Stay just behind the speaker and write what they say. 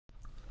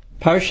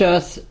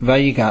Parshas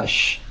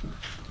Vayigash.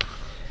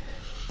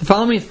 The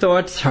following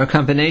thoughts are a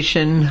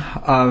combination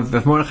of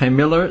Rav Mordechai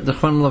Miller, the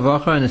Zechron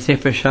Lavacha, in the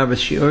Sefer Shabbos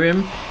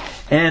Shiurim,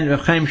 and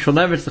Rav Chaim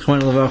Shulevitz, the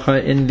Zechron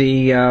Lavacha, in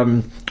the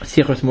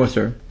Sichos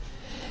Musar.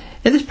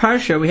 In this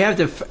parsha, we have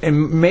the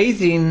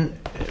amazing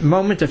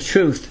moment of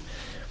truth.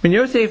 When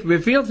Yosef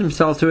revealed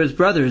himself to his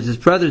brothers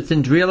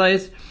didn't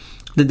realize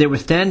that they were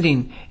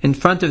standing in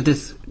front of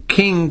this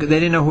king.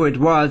 They didn't know who it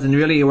was, and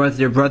really it was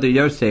their brother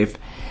Yosef.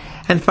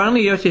 And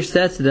finally Yosef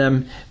says to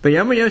them,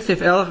 V'yomer Yosef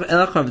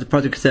Elechav, the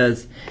Pasuk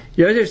says,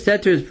 Yosef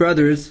said to his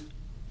brothers,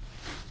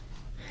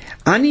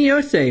 Ani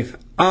Yosef,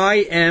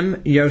 I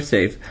am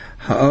Yosef.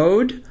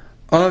 Ha'od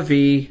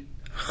Avi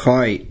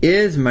Chai.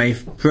 Is my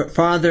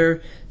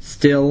father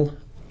still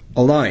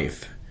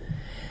alive?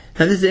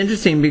 Now this is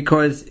interesting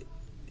because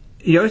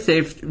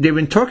Yosef, they've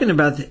been talking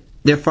about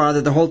their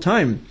father the whole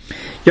time.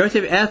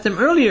 Yosef asked them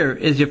earlier,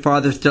 is your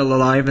father still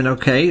alive? And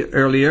okay,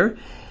 earlier.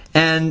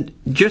 And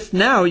just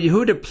now,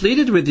 Yehuda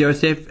pleaded with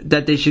Yosef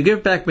that they should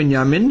give back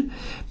Binyamin,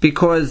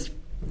 because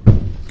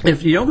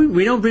if we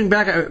don't bring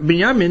back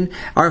Binyamin,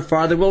 our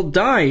father will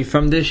die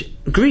from this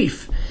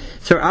grief.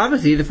 So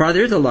obviously the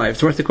father is alive.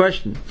 So what's the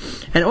question?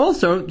 And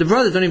also, the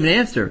brothers don't even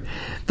answer.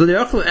 The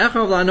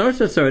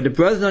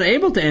brothers aren't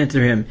able to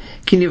answer him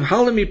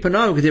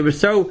because they were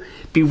so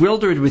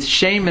bewildered with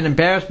shame and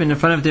embarrassment in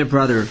front of their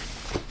brother.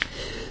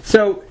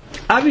 So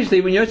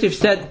obviously, when Yosef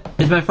said,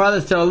 is my father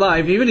still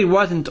alive, he really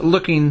wasn't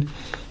looking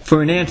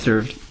for an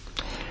answer.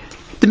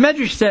 The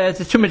Medrash says,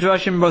 the two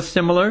Midrashim both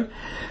similar,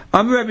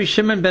 Amar Rabbi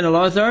Shimon ben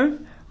Elazar,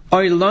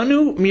 Oy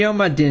lanu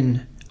miyom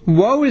adin.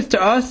 Woe is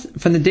to us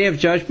from the day of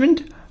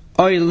judgment,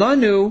 Oy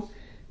lanu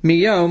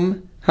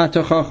miyom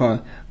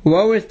hatochacha.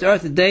 Woe is to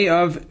us the day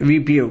of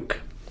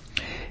rebuke.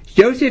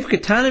 Yosef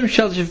ketanim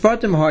shel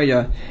shvatim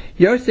haya.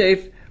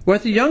 Yosef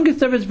was the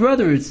youngest of his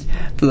brothers,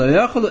 and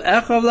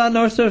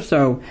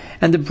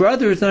the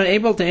brothers were not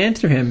able to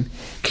answer him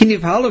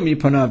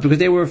because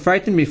they were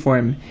frightened before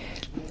him.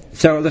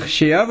 So when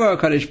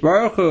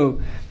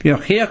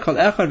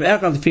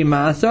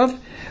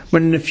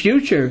in the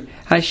future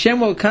Hashem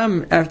will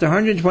come after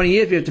 120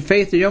 years, we have to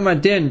face the Yom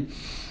Adin,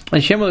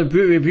 Hashem will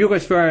rebuke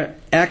us for our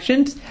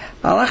actions.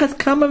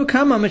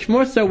 Much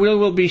more so we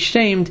will be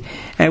shamed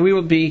and we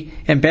will be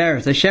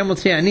embarrassed. Hashem will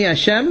say, Ani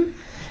Hashem,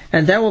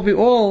 and that will be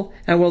all,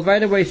 and we'll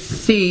right away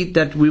see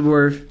that we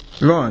were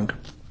wrong.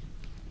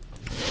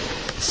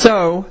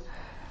 So,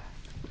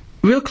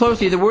 real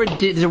closely, there's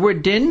a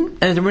word din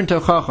and the word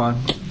tochacha.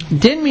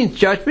 Din means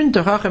judgment,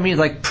 tochacha means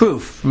like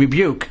proof,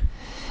 rebuke.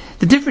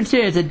 The difference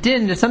here is that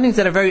din, there's some things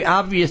that are very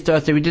obvious to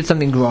us that we did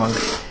something wrong.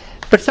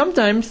 But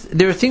sometimes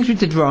there are things we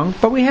did wrong,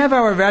 but we have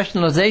our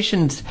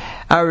rationalizations,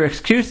 our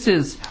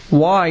excuses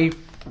why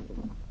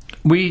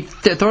we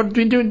thought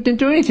we didn't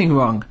do anything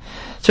wrong.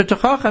 So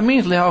tochacha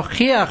means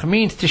lehochiach,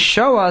 means to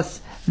show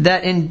us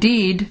that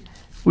indeed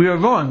we were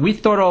wrong. We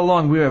thought all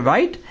along we were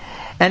right,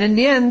 and in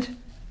the end,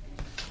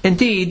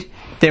 indeed,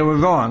 they were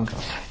wrong.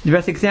 The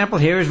best example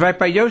here is right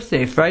by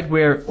Yosef, right,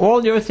 where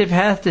all Yosef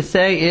has to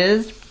say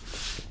is,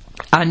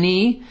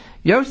 Ani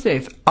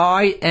Yosef,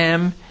 I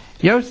am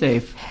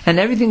Yosef, and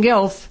everything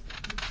else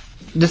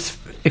just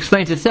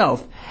explains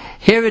itself.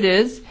 Here it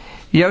is,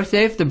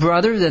 Yosef, the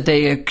brother that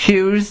they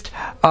accused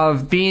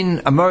of being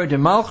a Morid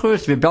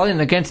Malchus, rebellion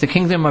against the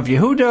kingdom of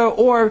Yehuda,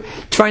 or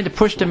trying to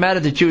push them out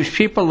of the Jewish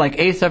people like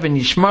Esav and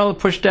Yishmael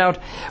pushed out.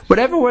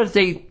 Whatever it was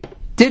they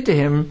did to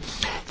him,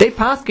 they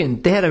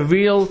paskined. They had a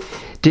real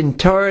din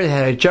Torah, they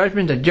had a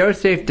judgment that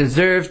Yosef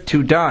deserved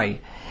to die.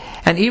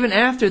 And even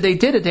after they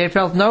did it, they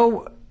felt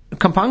no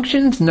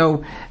compunctions,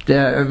 no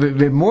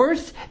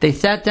remorse. They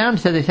sat down,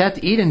 said they had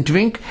to eat and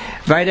drink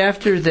right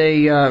after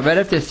they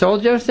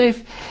sold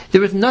Yosef. There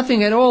was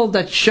nothing at all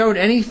that showed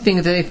anything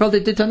that they felt they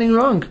did something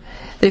wrong.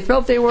 They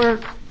felt they were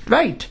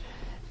right.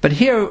 But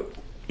here,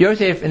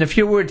 Yosef in a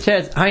few words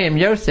says, I am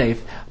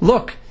Yosef.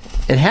 Look,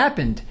 it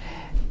happened.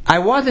 I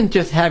wasn't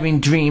just having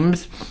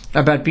dreams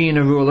about being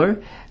a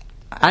ruler.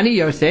 Ani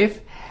Yosef.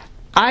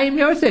 I am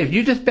Yosef.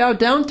 You just bowed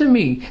down to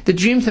me. The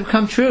dreams have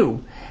come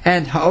true.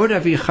 And Ha'od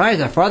Avi Chai,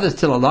 is our father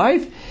still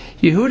alive?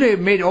 Yehuda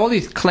made all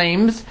these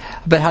claims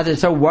about how they're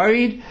so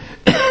worried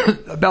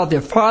about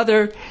their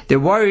father. They're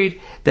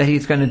worried that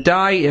he's going to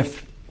die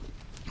if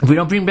we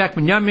don't bring back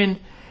Binyamin.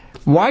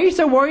 Why are you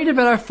so worried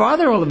about our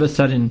father all of a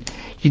sudden?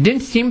 You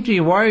didn't seem to be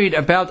worried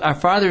about our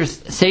father's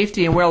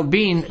safety and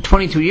well-being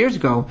 22 years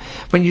ago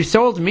when you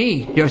sold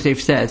me,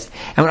 Yosef says.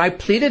 And when I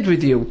pleaded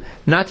with you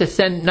not to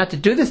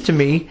do this to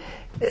me,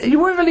 you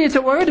weren't really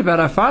so worried about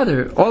our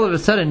father. All of a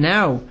sudden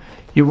now,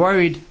 you're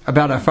worried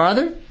about our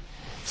father?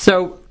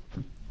 So,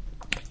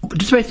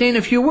 just by saying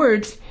a few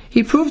words,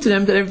 he proved to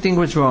them that everything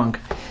was wrong.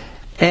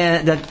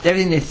 And that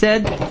everything they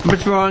said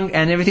was wrong,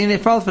 and everything they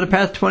followed for the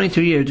past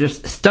 22 years.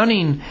 Just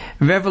stunning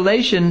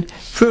revelation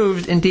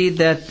proves indeed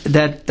that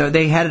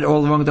they had it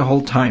all wrong the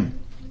whole time.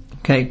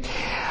 Okay?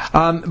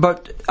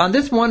 But on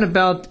this one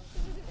about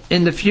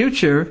in the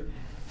future,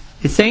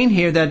 it's saying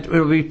here that it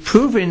will be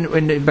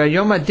proven by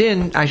Yom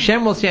Adin,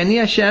 Hashem will say, Ani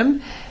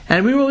Hashem,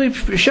 and we will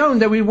be shown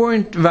that we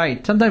weren't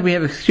right. Sometimes we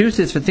have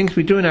excuses for things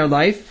we do in our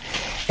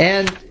life,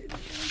 and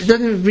it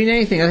doesn't mean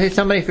anything. I'll say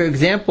somebody, for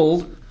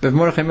example,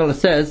 Mordechai Miller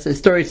says, a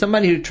story,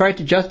 somebody who tried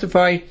to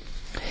justify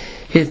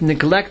his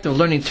neglect of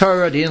learning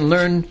Torah, he didn't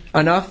learn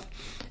enough,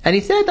 and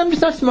he said, I'm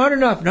just not smart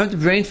enough, I don't have the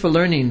brains for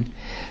learning.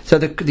 So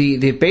the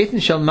Beit Din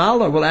Shel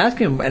Mala will ask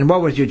him, and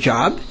what was your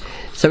job?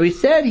 So he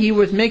said he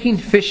was making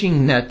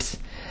fishing nets.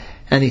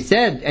 And he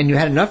said, and you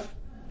had enough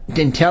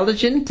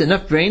intelligence,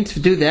 enough brains to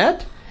do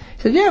that?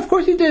 He said, yeah, of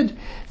course you did.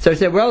 So he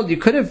said, well, you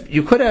could have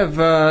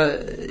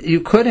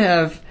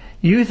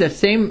used that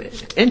same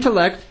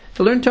intellect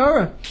to learn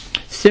Torah.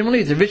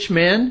 Similarly, there's a rich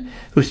man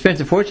who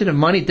spends a fortune of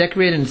money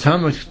decorating his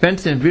home with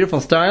expensive and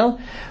beautiful style.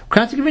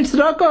 Can't give him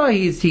tzedakah.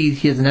 He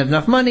doesn't have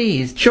enough money.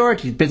 He's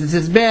short. His business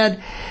is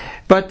bad.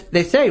 But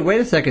they say, wait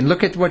a second,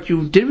 look at what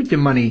you did with your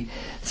money.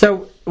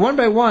 So one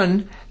by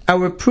one,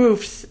 our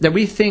proofs that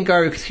we think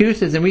are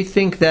excuses and we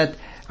think that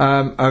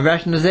are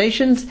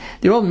rationalizations,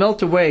 they all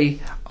melt away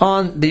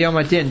on the Yom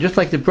HaDin, just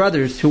like the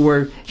brothers who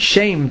were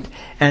shamed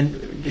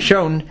and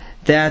shown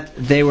that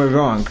they were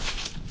wrong.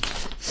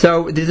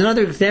 So there's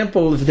another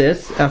example of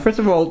this. First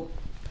of all,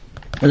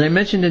 as I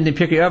mentioned in the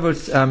Pirkei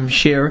Avos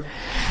share,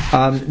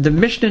 the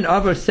Mishnah in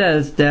Avos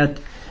says that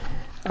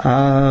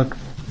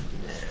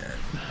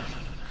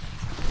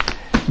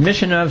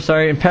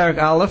in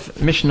Parak Aleph,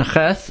 Mishnah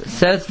Ches,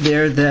 says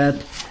there that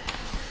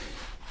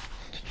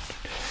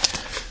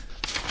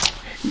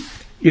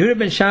Yehuda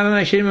ben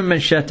Shammai, Shimon ben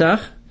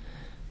Shetach,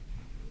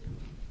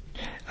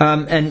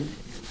 and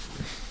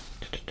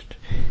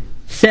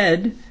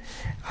said,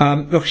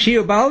 when the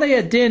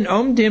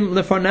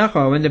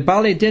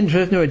Balei Din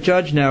turns into a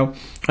judge now,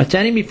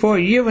 standing before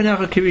you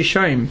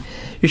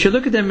should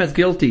look at them as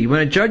guilty.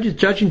 When a judge is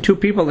judging two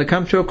people that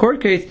come to a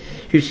court case,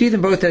 you see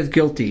them both as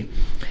guilty.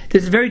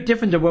 This is very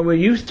different than what we're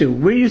used to.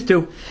 We're used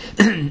to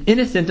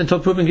innocent until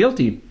proven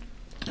guilty.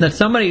 That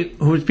somebody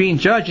who is being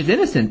judged is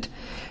innocent.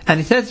 And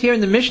he says here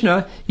in the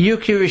Mishnah, you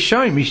should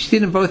see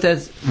them both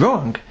as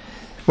wrong.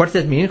 What does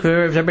that mean?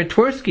 Rabbi Abraham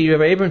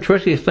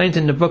Tversky explains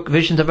in the book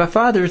Visions of Our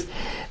Fathers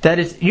that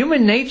it's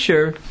human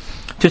nature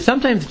to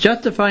sometimes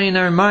justify in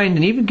our mind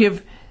and even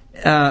give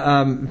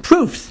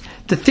proofs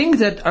to things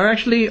that are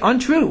actually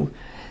untrue.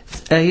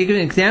 He gives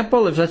an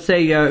example of, let's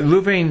say,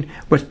 Reuven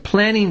was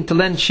planning to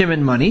lend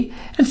Shimon money,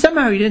 and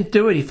somehow he didn't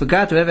do it, he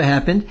forgot whatever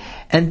happened,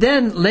 and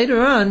then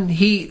later on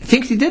he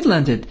thinks he did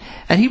lend it,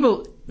 and he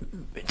will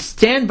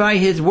stand by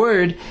his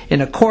word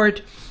in a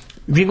court,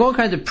 bring all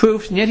kinds of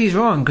proofs, and yet he's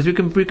wrong, because we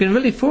can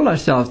really fool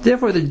ourselves.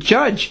 Therefore the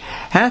judge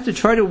has to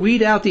try to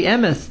weed out the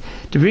emes,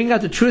 to bring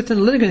out the truth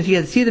and litigants. He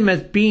has to see them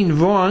as being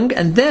wrong,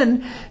 and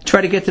then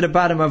try to get to the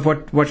bottom of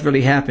what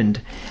really happened.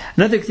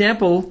 Another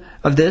example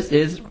of this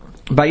is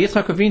by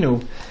Yitzchak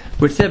Avinu,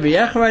 which said, when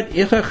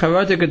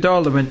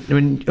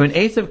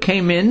Yosef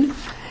came in,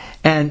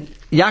 and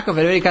Yaakov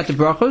had already got the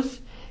brachos,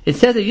 it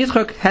says that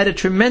Yitzchak had a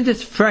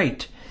tremendous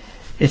fright.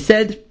 It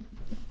said,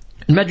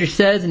 the Medrash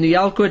says in the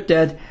Yalkut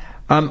that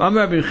it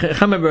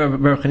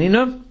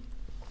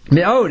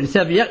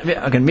said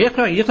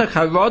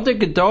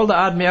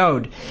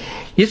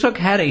Yitzchak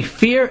had a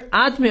fear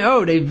ad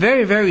me'od, a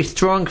very, very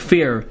strong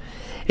fear.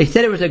 He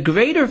said it was a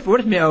greater, what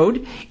is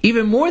me'od?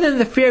 Even more than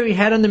the fear he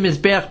had on the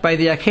Mizbech by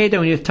the Akedah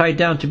when he was tied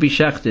down to be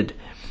shechted.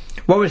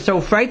 What was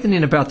so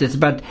frightening about this,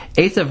 about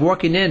Esav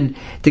walking in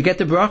to get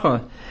the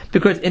bracha?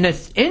 Because in an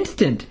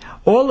instant,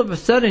 all of a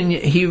sudden,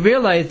 he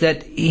realized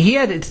that he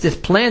had this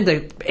plan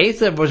that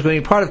Esav was going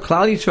to be part of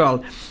Klal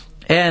Yisrael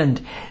and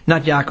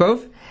not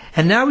Yaakov.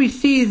 And now he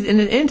sees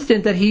in an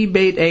instant that he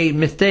made a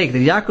mistake, that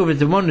Yaakov is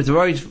the one who's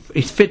always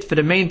is fit for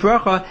the main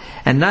bracha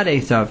and not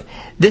Esav.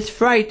 This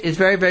fright is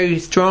very, very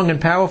strong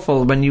and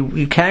powerful when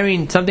you're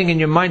carrying something in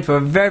your mind for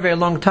a very, very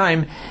long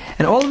time,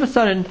 and all of a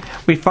sudden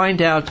we find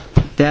out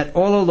that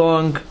all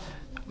along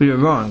we were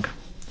wrong.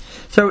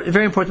 So a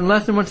very important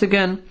lesson once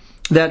again,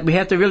 that we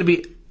have to really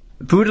be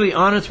brutally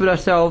honest with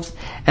ourselves,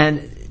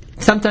 and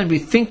sometimes we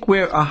think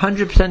we're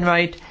 100%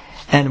 right,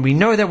 and we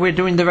know that we're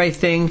doing the right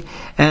thing,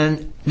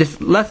 and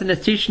this lesson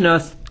is teaching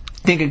us,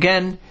 think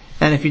again,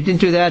 and if you didn't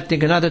do that,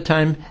 think another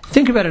time,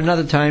 think about it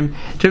another time,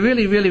 to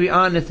really, really be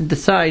honest and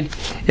decide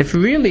if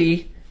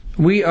really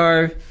we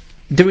are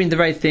doing the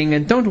right thing,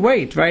 and don't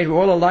wait, right? We're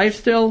all alive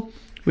still,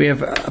 we have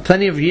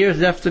plenty of years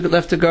left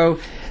to go.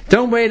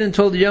 Don't wait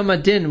until the Yom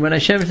HaDin, when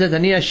Hashem says,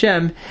 Ani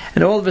Hashem,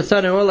 and all of a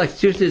sudden, all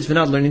excuses for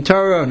not learning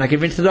Torah, or not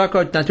giving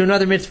tzedakah, not doing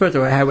other mitzvahs,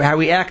 or how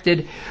we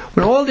acted,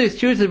 when all the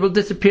excuses will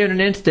disappear in an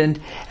instant,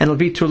 and it'll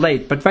be too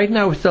late. But right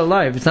now, we're still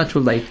alive, it's not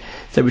too late.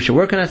 So we should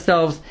work on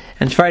ourselves,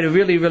 and try to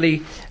really,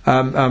 really,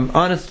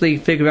 honestly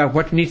figure out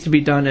what needs to be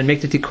done, and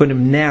make the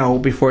tikkunim now,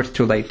 before it's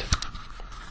too late.